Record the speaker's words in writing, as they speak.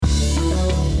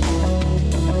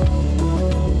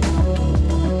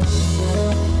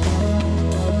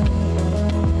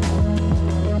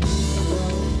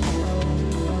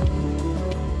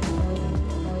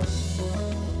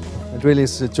It really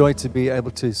is a joy to be able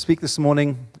to speak this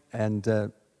morning and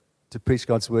to preach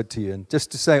God's word to you. And just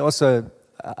to say also,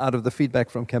 out of the feedback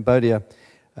from Cambodia,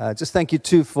 just thank you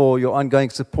too for your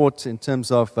ongoing support in terms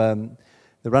of the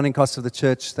running costs of the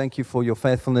church. Thank you for your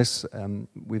faithfulness.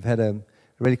 We've had a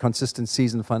really consistent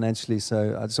season financially,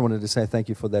 so I just wanted to say thank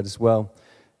you for that as well.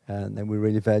 And we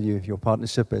really value your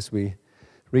partnership as we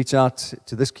reach out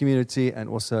to this community and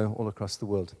also all across the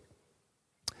world.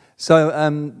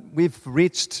 So we've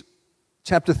reached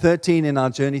chapter 13 in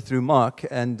our journey through Mark,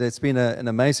 and it's been an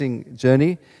amazing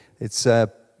journey. It's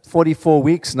 44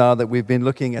 weeks now that we've been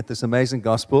looking at this amazing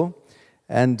gospel,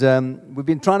 and we've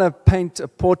been trying to paint a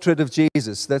portrait of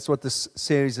Jesus. That's what this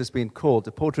series has been called,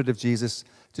 a portrait of Jesus,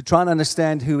 to try and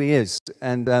understand who he is.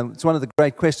 And it's one of the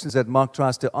great questions that Mark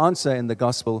tries to answer in the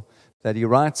gospel that he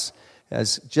writes,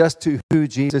 as just to who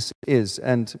Jesus is.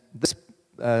 And this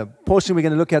portion we're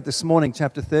going to look at this morning,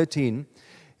 chapter 13,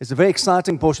 is a very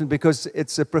exciting portion because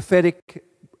it's a prophetic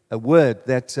word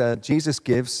that Jesus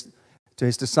gives to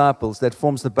his disciples that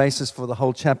forms the basis for the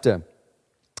whole chapter.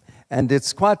 And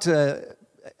it's quite,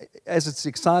 as it's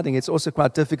exciting, it's also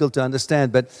quite difficult to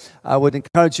understand, but I would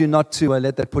encourage you not to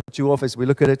let that put you off as we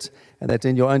look at it, and that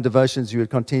in your own devotions you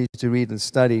would continue to read and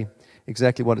study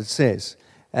exactly what it says.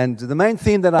 And the main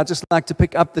theme that I'd just like to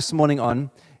pick up this morning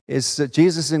on is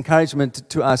Jesus' encouragement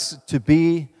to us to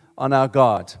be on our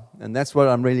guard. And that's what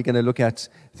I'm really going to look at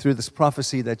through this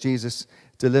prophecy that Jesus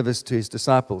delivers to his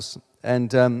disciples.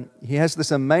 And he has this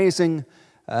amazing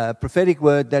prophetic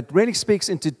word that really speaks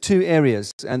into two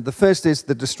areas. And the first is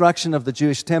the destruction of the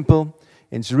Jewish temple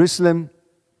in Jerusalem,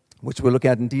 which we'll look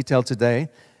at in detail today.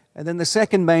 And then the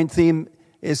second main theme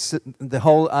is the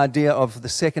whole idea of the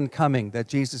second coming, that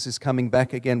Jesus is coming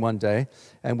back again one day.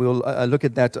 And we'll look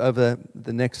at that over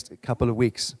the next couple of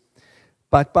weeks.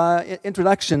 But by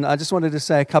introduction, I just wanted to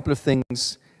say a couple of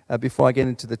things before I get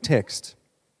into the text.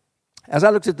 As I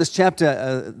looked at this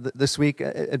chapter this week,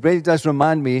 it really does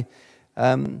remind me,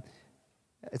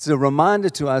 it's a reminder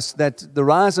to us that the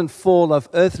rise and fall of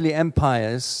earthly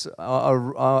empires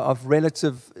are of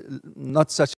relative,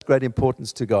 not such great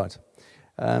importance to God.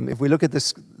 If we look at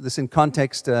this in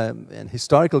context, in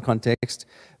historical context,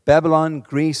 Babylon,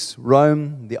 Greece,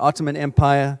 Rome, the Ottoman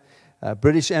Empire,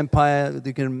 British Empire,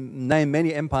 you can name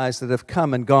many empires that have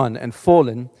come and gone and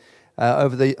fallen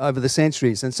over the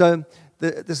centuries. And so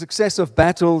the success of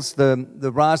battles,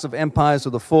 the rise of empires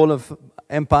or the fall of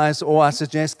empires, or I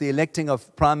suggest the electing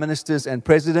of prime ministers and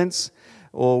presidents,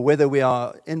 or whether we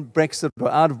are in Brexit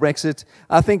or out of Brexit,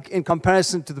 I think in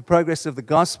comparison to the progress of the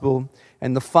gospel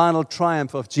and the final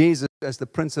triumph of Jesus as the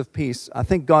Prince of Peace, I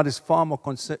think God is far more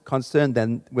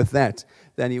concerned with that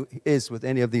than he is with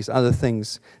any of these other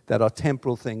things that are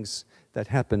temporal things that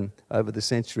happen over the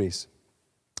centuries.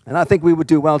 And I think we would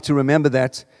do well to remember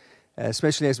that,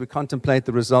 especially as we contemplate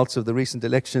the results of the recent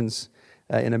elections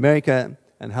in America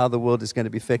and how the world is going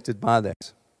to be affected by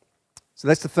that. So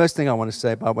that's the first thing I want to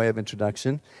say by way of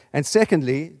introduction. And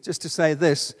secondly, just to say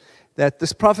this, that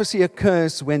this prophecy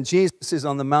occurs when Jesus is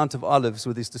on the Mount of Olives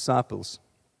with his disciples.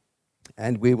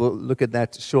 And we will look at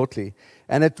that shortly.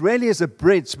 And it really is a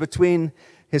bridge between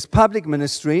his public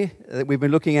ministry that we've been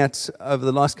looking at over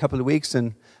the last couple of weeks.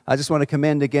 And I just want to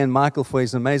commend again Michael for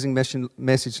his amazing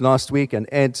message last week, and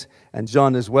Ed and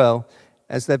John as well,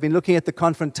 as they've been looking at the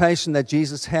confrontation that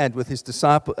Jesus had with his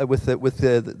disciple, with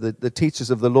the teachers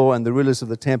of the law and the rulers of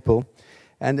the temple.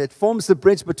 And it forms the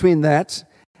bridge between that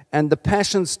and the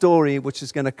passion story which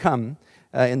is going to come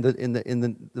in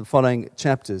the following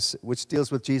chapters, which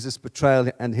deals with Jesus' betrayal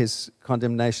and his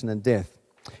condemnation and death.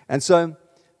 And so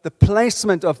the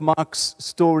placement of Mark's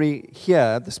story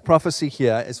here, this prophecy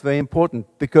here, is very important,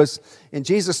 because in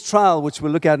Jesus' trial, which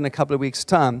we'll look at in a couple of weeks'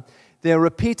 time, there are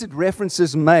repeated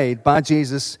references made by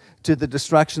Jesus to the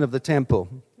destruction of the temple.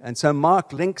 And so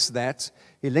Mark links that.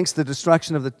 He links the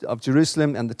destruction of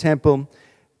Jerusalem and the temple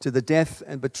to the death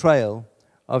and betrayal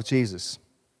of Jesus.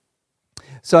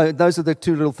 So those are the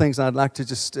two little things I'd like to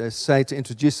just say to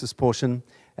introduce this portion.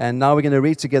 And now we're going to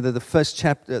read together the first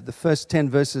 10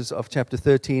 verses of chapter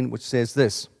 13, which says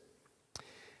this.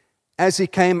 As he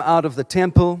came out of the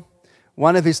temple,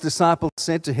 one of his disciples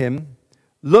said to him,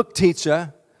 "Look,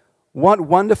 teacher, what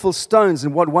wonderful stones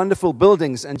and what wonderful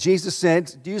buildings." And Jesus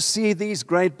said, "Do you see these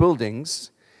great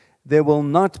buildings? There will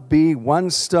not be one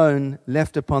stone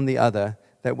left upon the other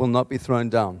that will not be thrown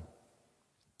down."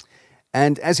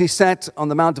 And as he sat on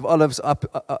the Mount of Olives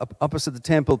opposite the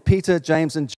temple, Peter,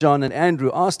 James, and John and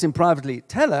Andrew asked him privately,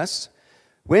 "Tell us,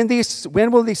 when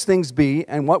will these things be,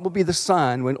 and what will be the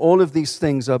sign when all of these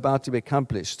things are about to be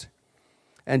accomplished?"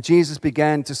 And Jesus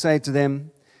began to say to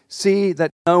them, "See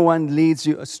that no one leads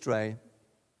you astray.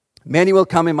 Many will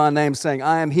come in my name, saying,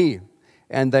 I am he,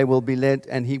 and they will be led,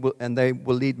 and they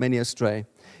will lead many astray.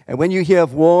 And when you hear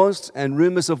of wars and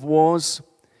rumors of wars,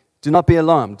 do not be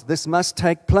alarmed. This must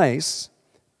take place,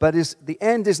 but the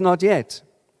end is not yet.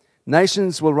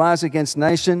 Nations will rise against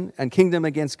nation, and kingdom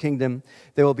against kingdom.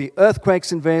 There will be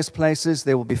earthquakes in various places.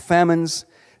 There will be famines.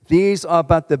 These are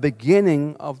but the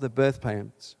beginning of the birth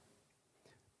pains.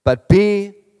 But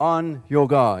be on your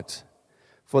guard,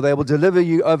 for they will deliver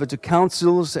you over to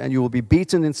councils, and you will be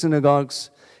beaten in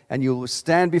synagogues, and you will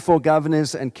stand before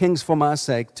governors and kings for my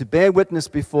sake, to bear witness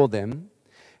before them,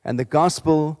 and the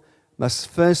gospel must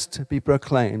first be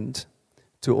proclaimed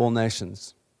to all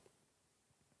nations.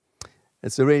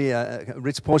 It's a really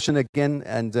rich portion again,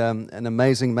 and an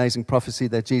amazing, amazing prophecy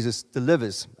that Jesus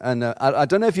delivers. And I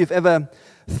don't know if you've ever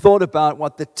thought about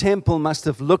what the temple must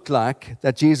have looked like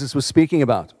that Jesus was speaking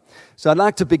about. So I'd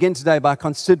like to begin today by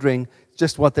considering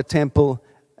just what the temple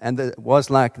was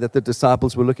like that the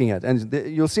disciples were looking at. And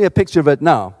you'll see a picture of it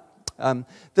now.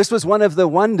 This was one of the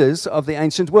wonders of the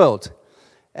ancient world.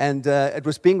 And it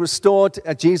was being restored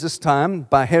at Jesus' time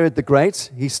by Herod the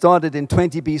Great. He started in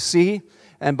 20 BC.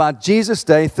 And by Jesus'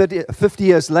 day, 50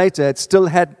 years later, it still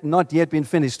had not yet been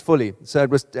finished fully. So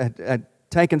it had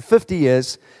taken 50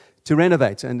 years to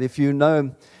renovate. And if you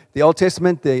know the Old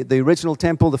Testament, the original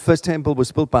temple, the first temple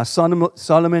was built by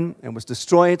Solomon and was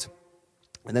destroyed.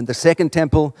 And then the second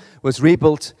temple was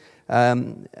rebuilt.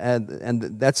 And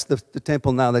that's the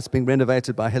temple now that's being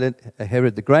renovated by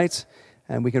Herod the Great.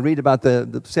 And we can read about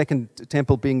the second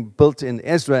temple being built in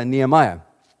Ezra and Nehemiah.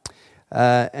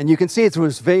 And you can see it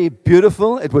was very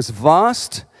beautiful. It was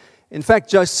vast. In fact,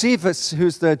 Josephus,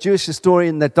 who's the Jewish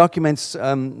historian that documents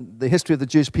the history of the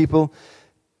Jewish people,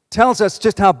 tells us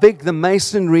just how big the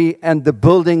masonry and the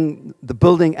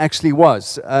building actually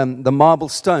was. The marble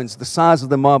stones, the size of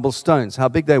the marble stones, how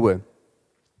big they were.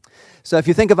 So if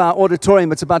you think of our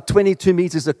auditorium, it's about 22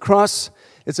 meters across.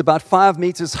 It's about 5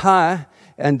 meters high.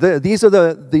 And these are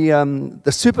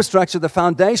the superstructure. The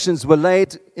foundations were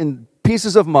laid in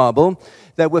pieces of marble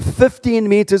that were 15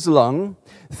 meters long,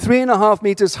 3.5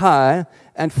 meters high,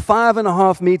 and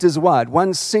 5.5 meters wide,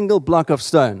 one single block of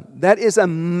stone. That is a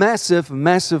massive,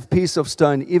 massive piece of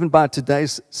stone, even by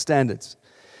today's standards.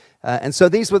 And so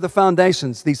these were the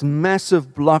foundations, these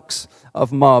massive blocks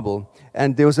of marble.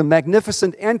 And there was a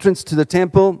magnificent entrance to the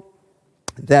temple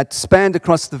that spanned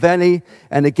across the valley.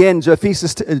 And again,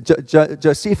 Josephus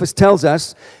tells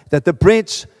us that the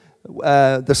bridge,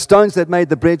 the stones that made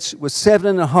the bridge, was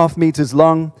 7.5 meters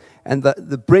long, and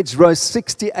the bridge rose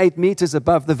 68 meters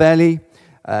above the valley.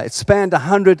 It spanned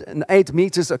 108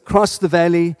 meters across the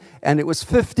valley, and it was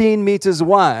 15 meters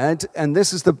wide, and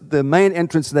this is the main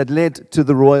entrance that led to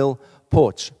the royal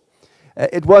porch.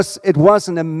 It was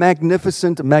a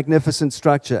magnificent, magnificent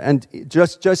structure. And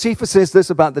Josephus says this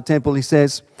about the temple. He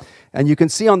says, and you can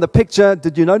see on the picture,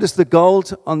 did you notice the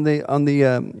gold on the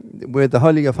where the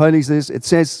Holy of Holies is? It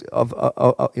says,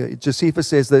 Josephus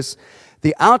says this,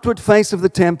 the outward face of the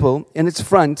temple in its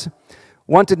front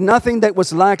wanted nothing that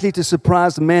was likely to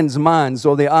surprise men's minds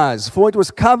or their eyes, for it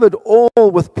was covered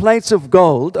all with plates of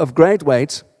gold of great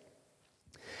weight,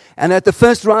 and at the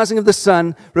first rising of the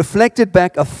sun reflected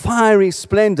back a fiery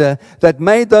splendor that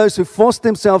made those who forced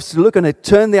themselves to look on it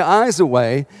turn their eyes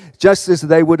away, just as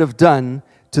they would have done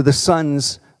to the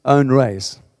sun's own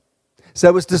rays. So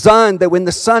it was designed that when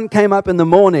the sun came up in the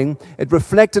morning, it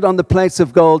reflected on the plates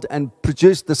of gold and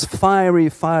produced this fiery,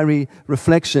 fiery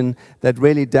reflection that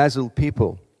really dazzled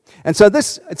people. And so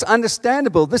it's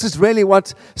understandable. This is really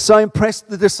what so impressed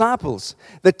the disciples.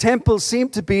 The temple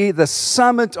seemed to be the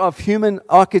summit of human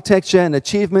architecture and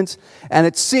achievement, and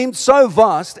it seemed so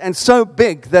vast and so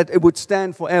big that it would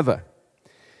stand forever.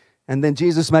 And then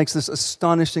Jesus makes this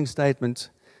astonishing statement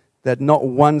that not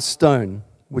one stone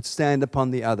would stand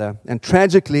upon the other. And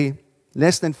tragically,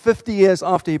 less than 50 years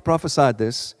after he prophesied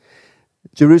this,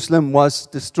 Jerusalem was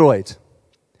destroyed.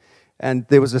 And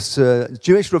there was this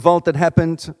Jewish revolt that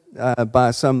happened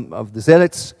by some of the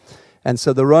zealots. And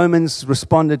so the Romans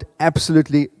responded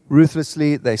absolutely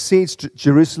ruthlessly. They sieged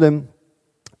Jerusalem.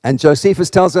 And Josephus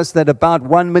tells us that about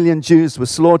 1 million Jews were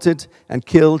slaughtered and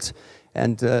killed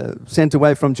and sent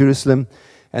away from Jerusalem.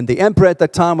 And the emperor at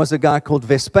that time was a guy called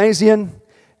Vespasian.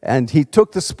 And he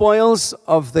took the spoils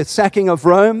of the sacking of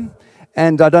Rome.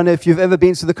 And I don't know if you've ever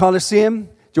been to the Colosseum.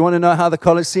 Do you want to know how the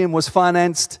Colosseum was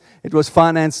financed? It was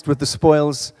financed with the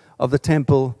spoils of the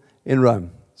temple in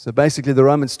Rome. So basically the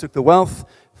Romans took the wealth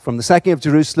from the sacking of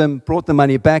Jerusalem, brought the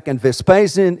money back, and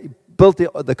Vespasian built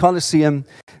the Colosseum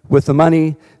with the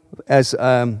money as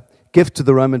a gift to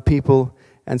the Roman people.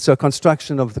 And so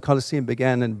construction of the Colosseum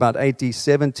began in about AD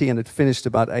 70, and it finished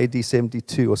about AD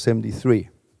 72 or 73.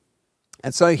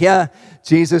 And so here,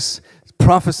 Jesus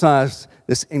prophesies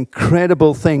this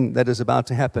incredible thing that is about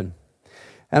to happen.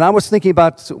 And I was thinking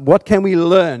about what can we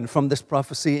learn from this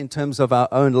prophecy in terms of our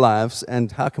own lives,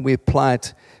 and how can we apply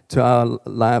it to our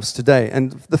lives today.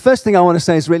 And the first thing I want to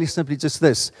say is really simply just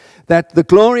this, that the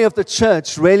glory of the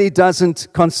church really doesn't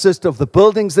consist of the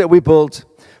buildings that we build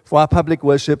for our public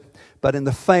worship, but in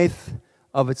the faith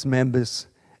of its members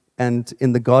and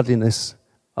in the godliness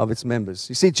of its members.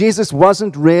 You see, Jesus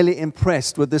wasn't really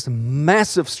impressed with this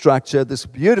massive structure, this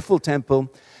beautiful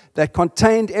temple that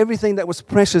contained everything that was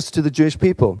precious to the Jewish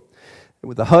people.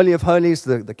 With the Holy of Holies,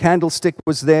 the candlestick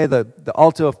was there, the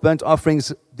altar of burnt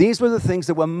offerings. These were the things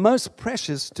that were most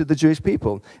precious to the Jewish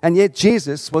people. And yet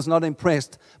Jesus was not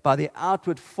impressed by the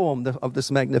outward form of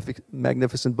this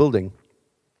magnificent building.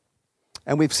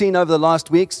 And we've seen over the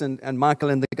last weeks, and Michael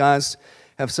and the guys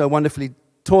have so wonderfully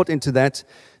taught into that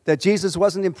Jesus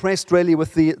wasn't impressed really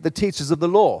with the teachers of the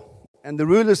law and the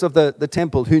rulers of the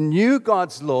temple who knew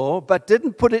God's law but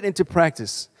didn't put it into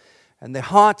practice. And their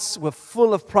hearts were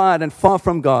full of pride and far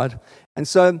from God. And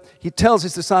so he tells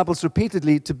his disciples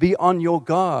repeatedly to be on your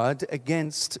guard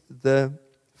against the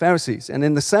Pharisees. And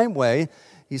in the same way,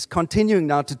 he's continuing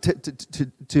now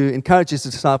to encourage his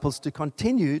disciples to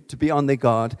continue to be on their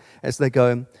guard as they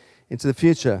go into the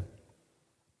future.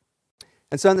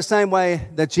 And so in the same way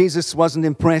that Jesus wasn't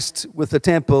impressed with the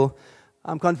temple,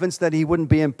 I'm convinced that he wouldn't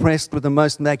be impressed with the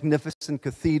most magnificent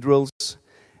cathedrals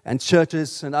and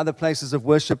churches and other places of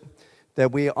worship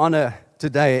that we honor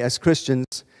today as Christians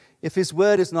if his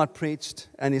word is not preached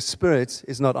and his spirit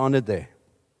is not honored there.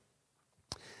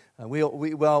 We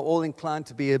are all inclined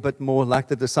to be a bit more like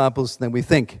the disciples than we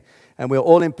think. And we're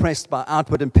all impressed by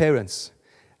outward appearance.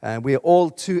 And we are all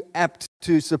too apt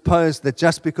to suppose that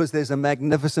just because there's a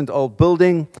magnificent old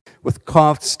building with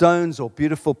carved stones or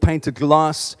beautiful painted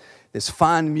glass, there's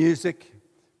fine music,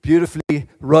 beautifully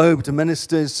robed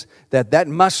ministers, that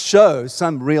must show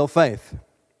some real faith.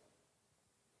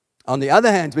 On the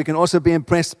other hand, we can also be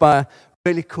impressed by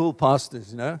really cool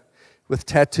pastors, with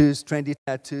tattoos, trendy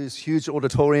tattoos, huge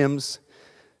auditoriums,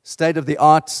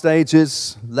 state-of-the-art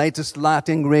stages, latest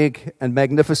lighting rig, and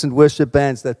magnificent worship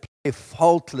bands that play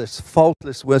faultless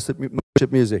worship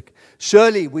music.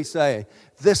 Surely, we say,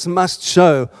 this must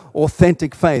show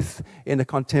authentic faith in a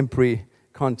contemporary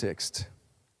context.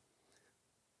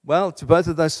 Well, to both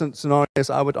of those scenarios,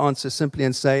 I would answer simply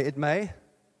and say it may,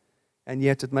 and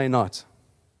yet it may not.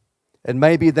 It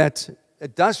may be that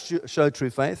it does show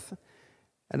true faith,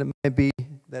 and it may be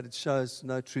that it shows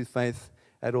no true faith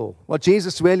at all. What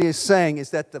Jesus really is saying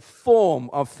is that the form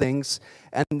of things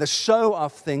and the show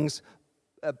of things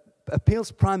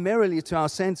appeals primarily to our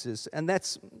senses, and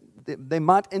there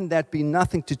might in that be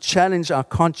nothing to challenge our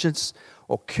conscience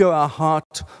or cure our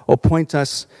heart or point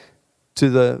us to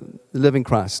the living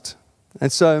Christ.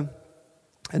 And so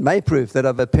it may prove that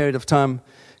over a period of time,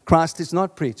 Christ is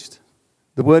not preached.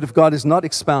 The word of God is not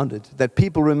expounded, that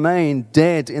people remain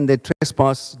dead in their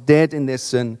trespass, dead in their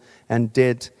sin, and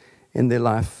dead in their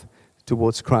life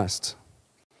towards Christ.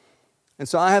 And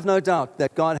so I have no doubt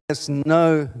that God has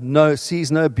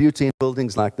sees no beauty in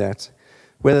buildings like that,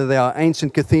 whether they are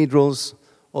ancient cathedrals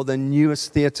or the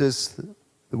newest theaters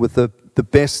with the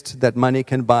best that money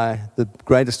can buy, the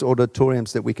greatest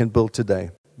auditoriums that we can build today.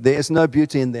 There is no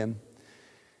beauty in them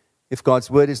if God's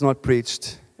word is not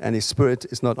preached and his spirit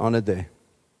is not honored there.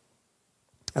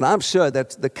 And I'm sure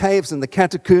that the caves and the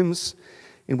catacombs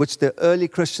in which the early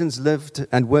Christians lived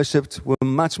and worshipped were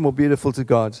much more beautiful to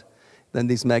God than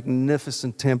these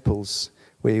magnificent temples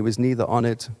where he was neither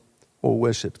honored or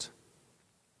worshipped.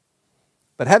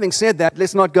 But having said that,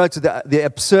 let's not go to the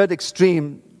absurd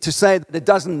extreme to say that it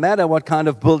doesn't matter what kind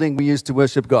of building we use to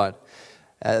worship God.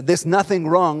 There's nothing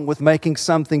wrong with making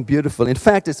something beautiful. In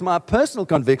fact, it's my personal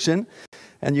conviction,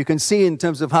 and you can see in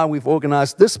terms of how we've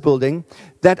organized this building,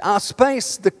 that our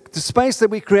space, the space that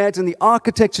we create and the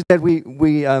architecture that we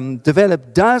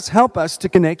develop does help us to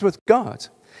connect with God.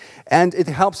 And it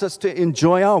helps us to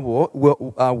enjoy our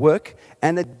work,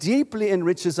 and it deeply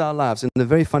enriches our lives in a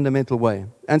very fundamental way.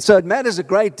 And so it matters a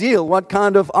great deal what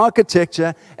kind of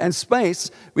architecture and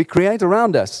space we create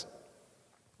around us.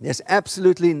 There's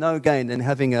absolutely no gain in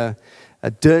having a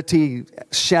dirty,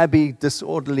 shabby,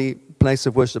 disorderly place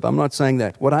of worship. I'm not saying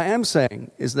that. What I am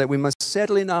saying is that we must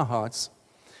settle in our hearts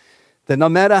that no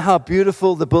matter how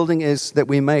beautiful the building is that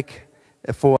we make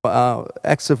for our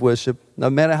acts of worship, no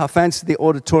matter how fancy the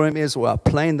auditorium is or how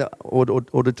plain the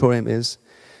auditorium is,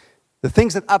 the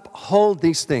things that uphold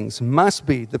these things must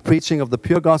be the preaching of the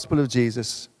pure gospel of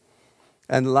Jesus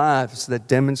and lives that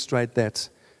demonstrate that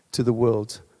to the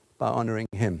world by honoring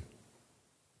him.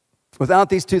 Without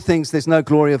these two things, there's no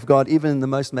glory of God, even in the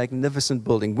most magnificent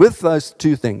building. With those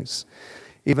two things,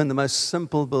 even the most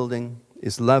simple building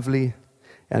is lovely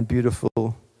and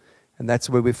beautiful. And that's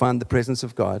where we find the presence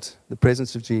of God, the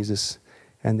presence of Jesus,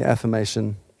 and the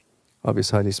affirmation of His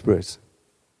Holy Spirit.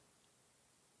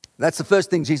 That's the first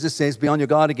thing Jesus says, be on your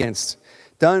guard against.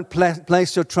 Don't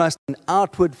place your trust in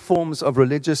outward forms of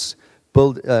religious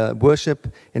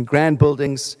worship, in grand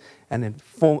buildings, and in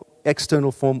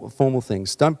external formal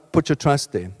things. Don't put your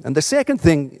trust there. And the second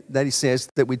thing that he says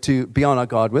that we to be on our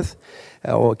guard with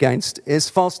or against is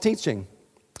false teaching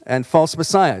and false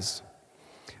messiahs.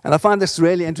 And I find this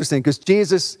really interesting because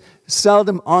Jesus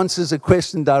seldom answers a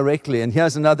question directly. And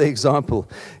here's another example.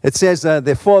 It says there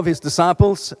are four of his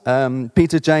disciples,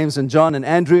 Peter, James, and John, and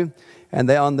Andrew, and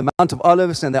they're on the Mount of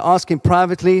Olives, and they ask him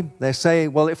privately. They say,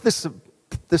 well, if this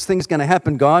thing's going to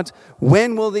happen, God,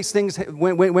 when will these things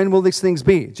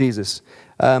be, Jesus?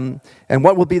 And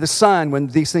what will be the sign when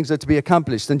these things are to be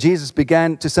accomplished? And Jesus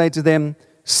began to say to them,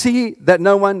 see that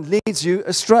no one leads you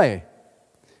astray.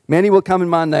 Many will come in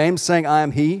my name, saying, I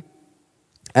am he,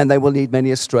 and they will lead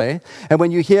many astray. And when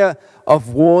you hear of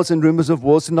wars and rumors of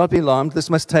wars, do not be alarmed. This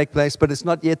must take place, but it's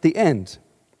not yet the end.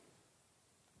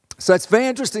 So it's very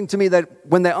interesting to me that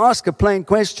when they ask a plain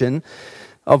question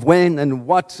of when and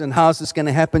what and how is this going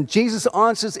to happen, Jesus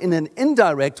answers in an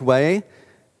indirect way,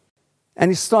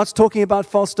 and he starts talking about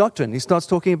false doctrine. He starts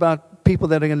talking about people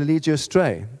that are going to lead you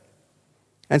astray.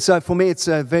 And so for me, it's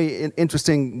a very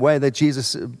interesting way that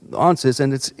Jesus answers,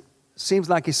 and it seems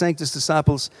like he's saying to his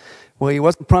disciples, well, he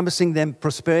wasn't promising them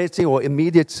prosperity or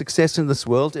immediate success in this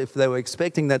world if they were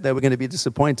expecting that they were going to be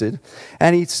disappointed.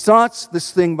 And he starts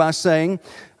this thing by saying,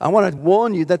 I want to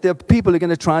warn you that there are people who are going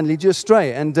to try and lead you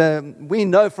astray. And we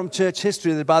know from church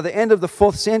history that by the end of the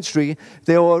 4th century,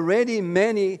 there were already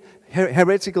many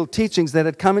heretical teachings that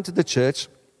had come into the church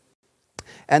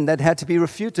and that had to be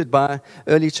refuted by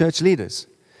early church leaders.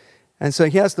 And so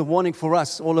here's the warning for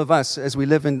us, all of us, as we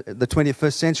live in the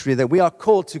 21st century, that we are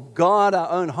called to guard our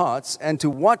own hearts and to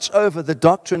watch over the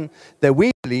doctrine that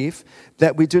we believe,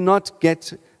 that we do not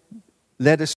get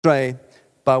led astray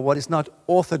by what is not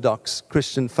orthodox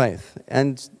Christian faith.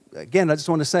 And again, I just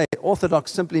want to say,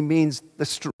 orthodox simply means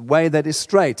the way that is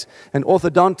straight. An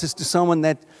orthodontist is someone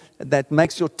that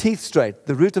makes your teeth straight.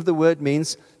 The root of the word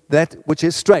means that which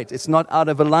is straight. It's not out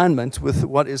of alignment with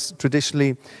what is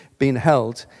traditionally been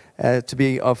held to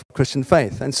be of Christian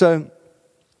faith. And so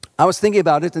I was thinking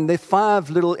about it, and there are 5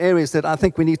 little areas that I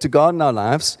think we need to guard in our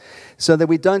lives so that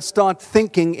we don't start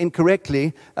thinking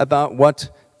incorrectly about what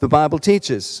the Bible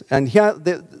teaches. And here,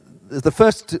 the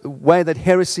first way that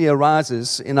heresy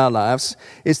arises in our lives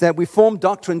is that we form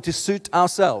doctrine to suit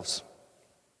ourselves.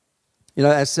 You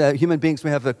know, as human beings,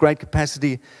 we have a great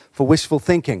capacity for wishful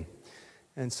thinking.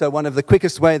 And so one of the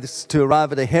quickest ways to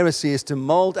arrive at a heresy is to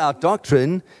mold our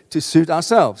doctrine to suit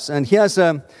ourselves. And here's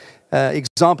an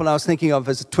example I was thinking of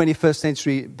as a 21st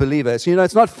century believer. So, you know,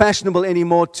 it's not fashionable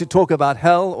anymore to talk about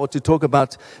hell or to talk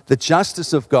about the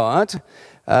justice of God.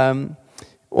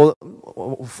 Or,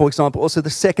 for example, also the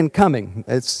second coming.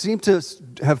 It seemed to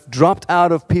have dropped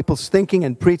out of people's thinking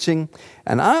and preaching.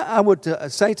 And I would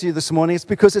say to you this morning, it's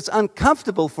because it's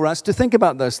uncomfortable for us to think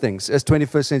about those things as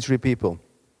 21st century people.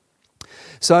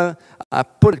 So I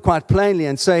put it quite plainly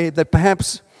and say that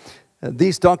perhaps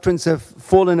these doctrines have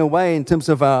fallen away in terms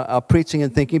of our preaching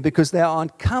and thinking because they are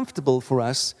uncomfortable for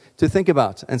us to think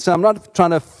about. And so I'm not trying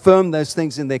to affirm those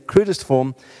things in their crudest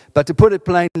form, but to put it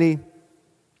plainly,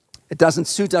 it doesn't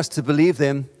suit us to believe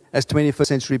them as 21st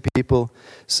century people,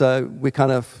 so we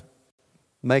kind of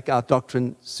make our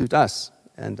doctrine suit us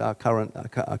and our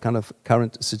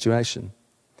current situation.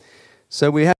 So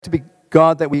we have to be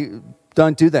guard that we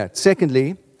don't do that.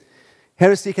 Secondly,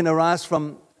 heresy can arise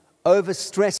from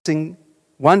overstressing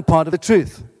one part of the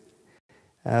truth.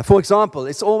 For example,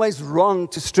 it's always wrong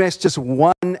to stress just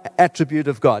one attribute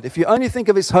of God. If you only think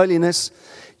of His holiness,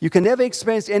 you can never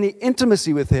experience any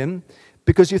intimacy with Him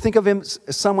because you think of Him as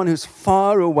someone who's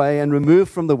far away and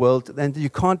removed from the world, and you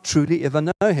can't truly ever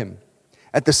know Him.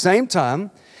 At the same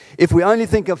time, if we only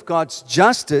think of God's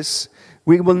justice,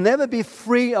 we will never be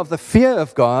free of the fear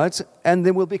of God, and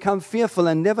then we'll become fearful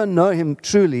and never know Him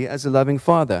truly as a loving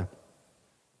Father.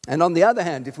 And on the other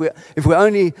hand, if we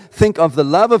only think of the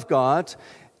love of God,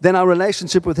 then our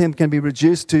relationship with Him can be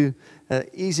reduced to an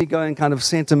easygoing kind of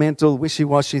sentimental,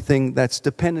 wishy-washy thing that's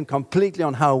dependent completely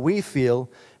on how we feel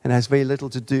and has very little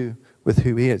to do with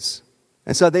who He is.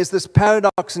 And so there's this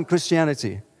paradox in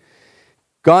Christianity.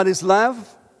 God is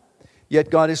love, yet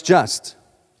God is just.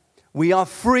 We are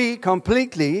free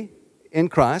completely in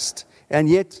Christ, and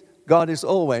yet God is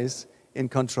always in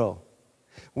control.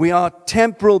 We are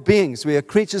temporal beings. We are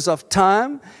creatures of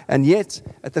time, and yet,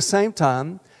 at the same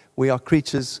time, we are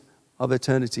creatures of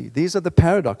eternity. These are the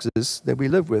paradoxes that we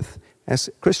live with as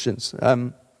Christians.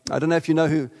 I don't know if you know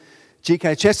who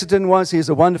G.K. Chesterton was. He's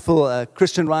a wonderful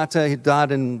Christian writer. He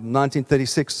died in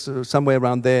 1936, somewhere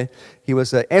around there. He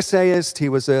was an essayist. He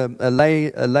was a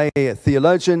lay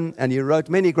theologian, and he wrote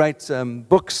many great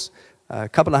books, a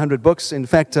couple of hundred books. In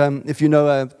fact, if you know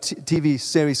a TV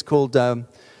series called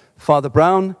Father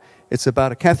Brown, it's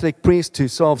about a Catholic priest who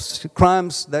solves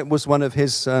crimes. That was one of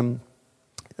his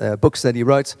books that he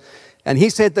wrote. And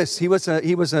he said this, he was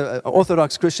an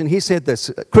Orthodox Christian. He said this: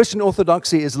 Christian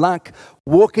orthodoxy is like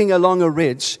walking along a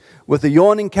ridge with a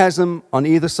yawning chasm on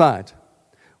either side.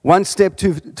 One step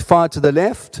too far to the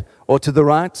left or to the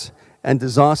right, and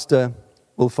disaster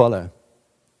will follow.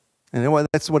 And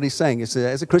that's what he's saying. As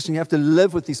a Christian, you have to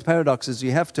live with these paradoxes.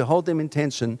 You have to hold them in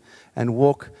tension and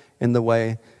walk in the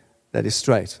way that is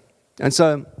straight. And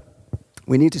so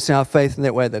we need to see our faith in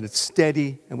that way, that it's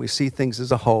steady and we see things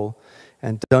as a whole,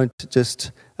 and don't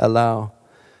just allow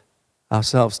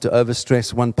ourselves to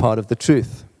overstress one part of the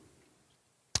truth.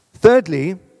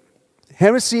 Thirdly,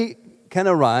 heresy can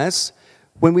arise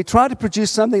when we try to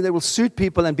produce something that will suit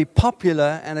people and be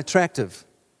popular and attractive.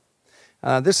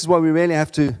 This is what we really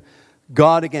have to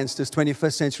guard against as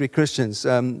 21st century Christians.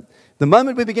 The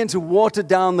moment we begin to water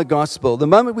down the gospel, the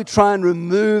moment we try and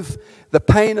remove the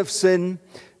pain of sin,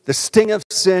 the sting of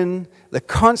sin, the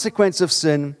consequence of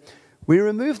sin, we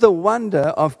remove the wonder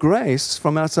of grace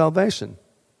from our salvation.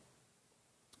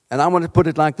 And I want to put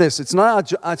it like this: it's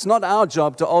not our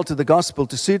job to alter the gospel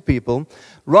to suit people.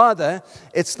 Rather,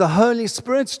 it's the Holy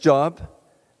Spirit's job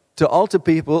to alter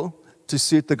people to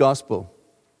suit the gospel.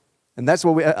 And that's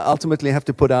what we ultimately have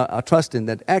to put our trust in,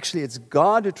 that actually it's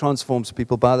God who transforms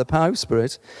people by the power of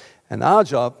Spirit, and our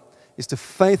job is to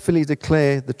faithfully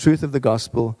declare the truth of the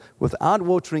gospel without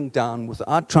watering down,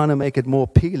 without trying to make it more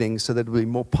appealing so that it will be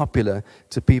more popular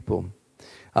to people.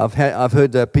 I've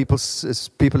heard people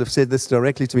have said this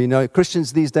directly to me. You know,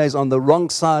 Christians these days are on the wrong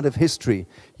side of history.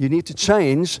 You need to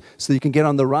change so you can get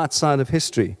on the right side of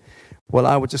history. Well,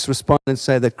 I would just respond and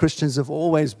say that Christians have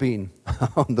always been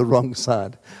on the wrong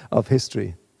side of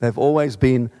history. They've always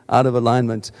been out of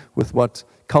alignment with what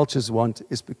cultures want.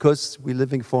 It's because we're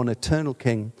living for an eternal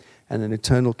king and an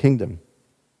eternal kingdom.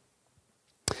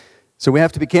 So we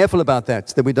have to be careful about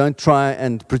that we don't try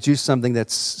and produce something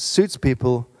that suits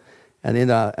people, and in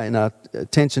our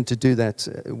attempt to do that,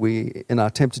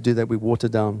 we water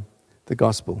down the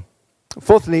gospel.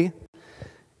 Fourthly,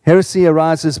 heresy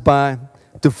arises by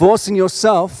divorcing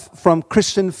yourself from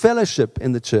Christian fellowship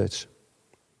in the church.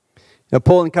 Now,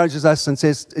 Paul encourages us and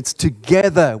says, it's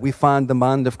together we find the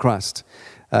mind of Christ.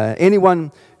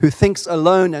 Anyone who thinks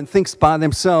alone and thinks by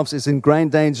themselves is in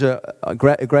grave danger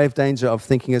of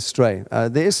thinking astray.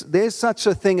 There's such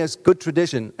a thing as good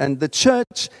tradition, and the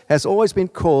church has always been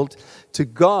called to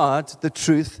guard the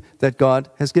truth that God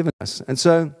has given us. And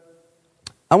so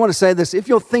I want to say this: if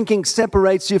your thinking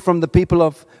separates you from the people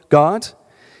of God,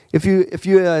 if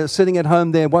you are sitting at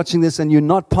home there watching this and you're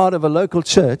not part of a local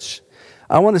church,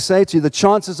 I want to say to you, the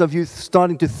chances of you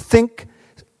starting to think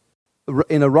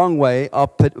in a wrong way are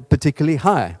particularly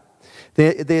high.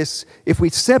 If we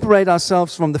separate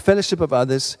ourselves from the fellowship of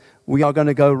others, we are going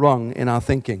to go wrong in our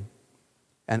thinking.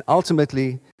 And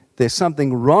ultimately, there's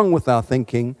something wrong with our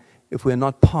thinking if we're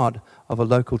not part of a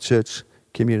local church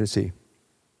community.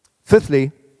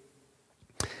 Fifthly,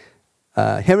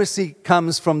 heresy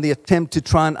comes from the attempt to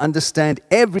try and understand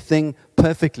everything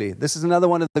perfectly. This is another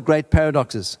one of the great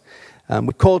paradoxes.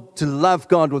 We're called to love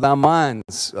God with our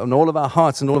minds, and all of our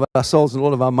hearts, and all of our souls, and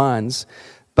all of our minds.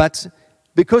 But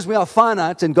because we are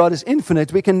finite and God is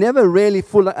infinite, we can never really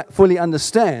fully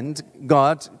understand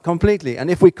God completely. And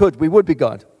if we could, we would be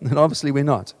God. And obviously we're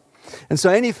not. And so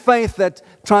any faith that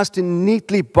tries to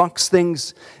neatly box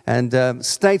things and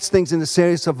states things in a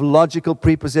series of logical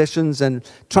prepossessions and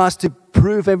tries to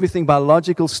prove everything by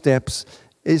logical steps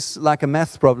is like a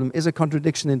math problem, is a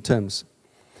contradiction in terms.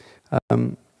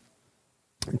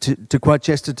 To quote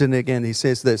Chesterton again, he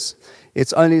says this: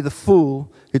 it's only the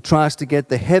fool who tries to get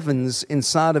the heavens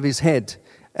inside of his head,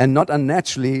 and not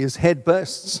unnaturally his head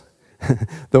bursts.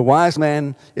 The wise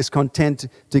man is content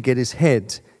to get his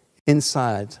head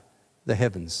inside the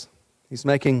heavens. He's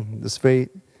making this very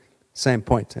same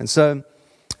point. And so,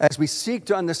 as we seek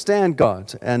to understand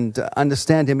God and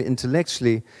understand Him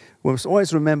intellectually, we must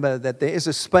always remember that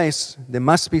there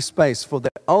must be space for the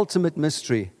ultimate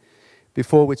mystery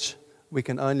before which we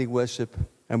can only worship,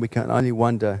 and we can only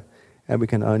wonder, and we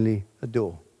can only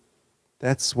adore.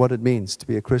 That's what it means to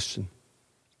be a Christian.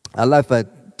 I love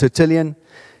Tertullian.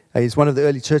 He's one of the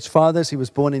early church fathers. He was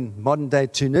born in modern-day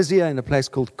Tunisia in a place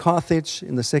called Carthage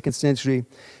in the 2nd century.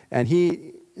 And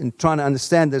he, in trying to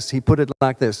understand this, he put it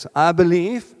like this: I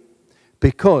believe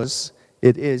because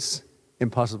it is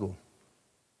impossible.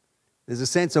 There's a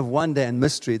sense of wonder and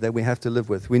mystery that we have to live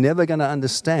with. We're never going to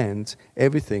understand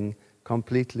everything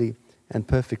completely and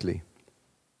perfectly.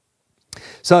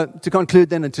 So to conclude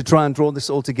then, and to try and draw this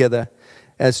all together,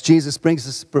 as Jesus brings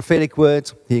this prophetic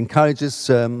word, he encourages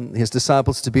his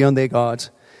disciples to be on their guard,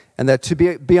 and that to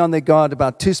be on their guard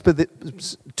about two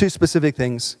specific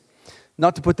things: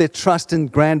 not to put their trust in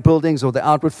grand buildings or the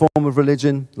outward form of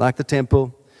religion like the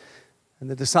temple. And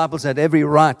the disciples had every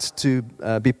right to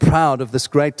be proud of this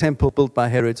great temple built by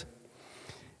Herod.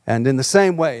 And in the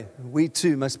same way, we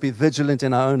too must be vigilant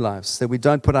in our own lives, that we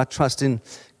don't put our trust in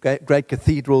great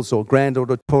cathedrals or grand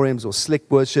auditoriums or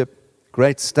slick worship,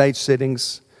 great stage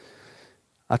settings.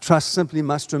 Our trust simply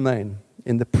must remain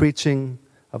in the preaching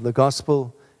of the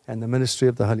gospel and the ministry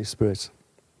of the Holy Spirit.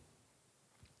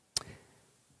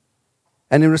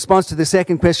 And in response to the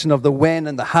second question of the when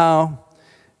and the how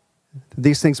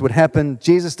these things would happen,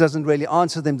 Jesus doesn't really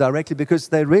answer them directly, because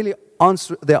they're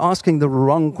asking the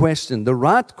wrong question. The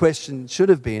right question should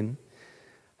have been,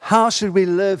 how should we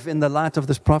live in the light of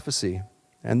this prophecy?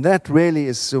 And that really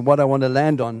is what I want to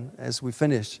land on as we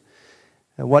finish.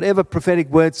 Whatever prophetic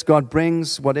words God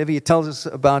brings, whatever He tells us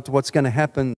about what's going to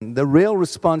happen, the real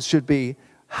response should be,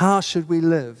 how should we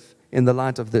live in the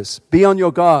light of this? Be on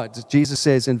your guard, Jesus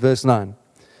says in verse 9.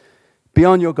 Be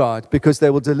on your guard, because they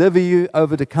will deliver you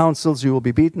over to councils, you will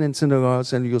be beaten in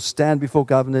synagogues, and you'll stand before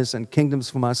governors and kingdoms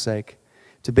for my sake,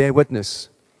 to bear witness.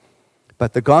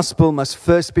 But the gospel must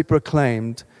first be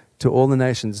proclaimed to all the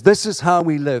nations. This is how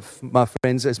we live, my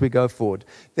friends, as we go forward.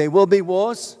 There will be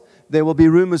wars. There will be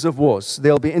rumors of wars.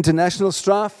 There will be international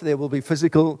strife. There will be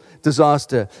physical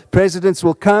disaster. Presidents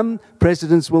will come.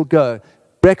 Presidents will go.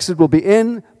 Brexit will be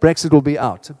in. Brexit will be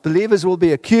out. Believers will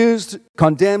be accused,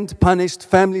 condemned, punished.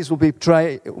 Families will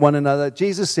betray one another.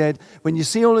 Jesus said, when you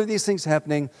see all of these things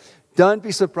happening, don't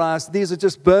be surprised. These are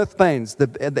just birth pains.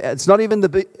 It's not even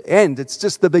the end. It's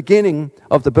just the beginning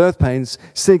of the birth pains,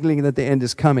 signaling that the end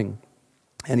is coming.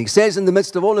 And He says in the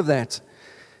midst of all of that,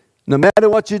 no matter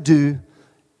what you do,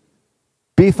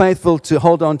 be faithful to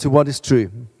hold on to what is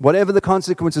true. Whatever the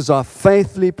consequences are,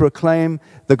 faithfully proclaim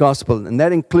the gospel. And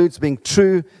that includes being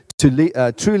true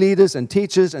to true leaders and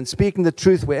teachers and speaking the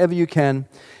truth wherever you can,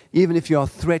 even if you are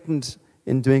threatened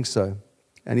in doing so.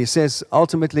 And He says,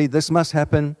 ultimately, this must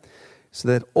happen so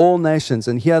that all nations,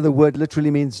 and here the word literally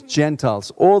means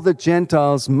Gentiles, all the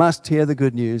Gentiles must hear the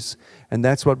good news. And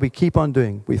that's what we keep on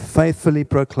doing. We faithfully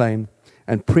proclaim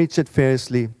and preach it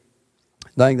fiercely,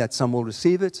 knowing that some will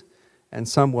receive it and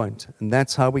some won't. And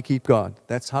that's how we keep God.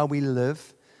 That's how we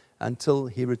live until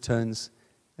He returns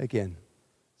again.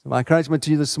 So my encouragement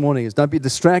to you this morning is, don't be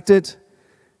distracted.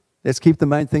 Let's keep the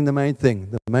main thing the main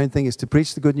thing. The main thing is to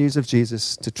preach the good news of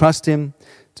Jesus, to trust Him,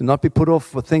 to not be put off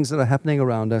for things that are happening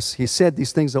around us. He said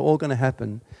these things are all going to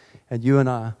happen, and you and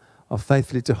I are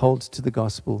faithfully to hold to the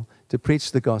gospel, to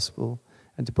preach the gospel,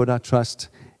 and to put our trust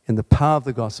in the power of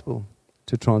the gospel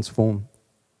to transform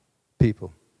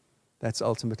people. That's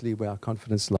ultimately where our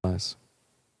confidence lies.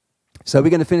 So we're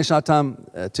going to finish our time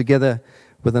together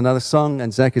with another song,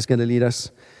 and Zach is going to lead us.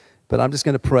 But I'm just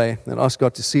going to pray and ask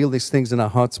God to seal these things in our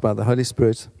hearts by the Holy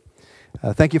Spirit.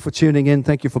 Thank you for tuning in.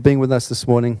 Thank you for being with us this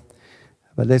morning.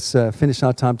 But let's finish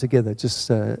our time together, just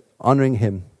honoring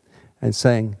Him and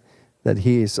saying that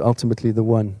He is ultimately the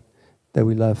one that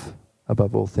we love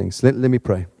above all things. Let me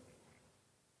pray.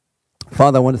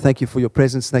 Father, I want to thank You for Your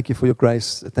presence. Thank You for Your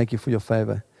grace. Thank You for Your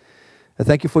favor.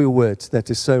 Thank You for Your word that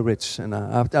is so rich. And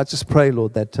I just pray,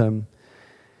 Lord, that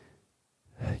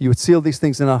You would seal these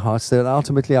things in our hearts, that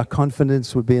ultimately our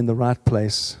confidence would be in the right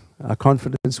place. Our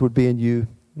confidence would be in You,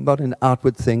 not in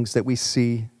outward things that we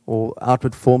see or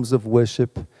outward forms of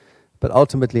worship, but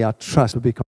ultimately our trust would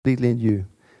be completely in You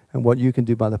and what You can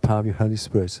do by the power of Your Holy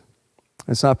Spirit.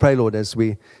 And so I pray, Lord, as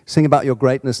we sing about Your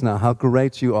greatness now, how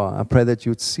great You are, I pray that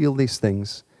You would seal these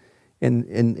things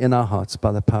in our hearts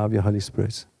by the power of Your Holy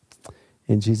Spirit.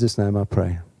 In Jesus' name I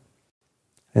pray.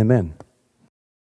 Amen.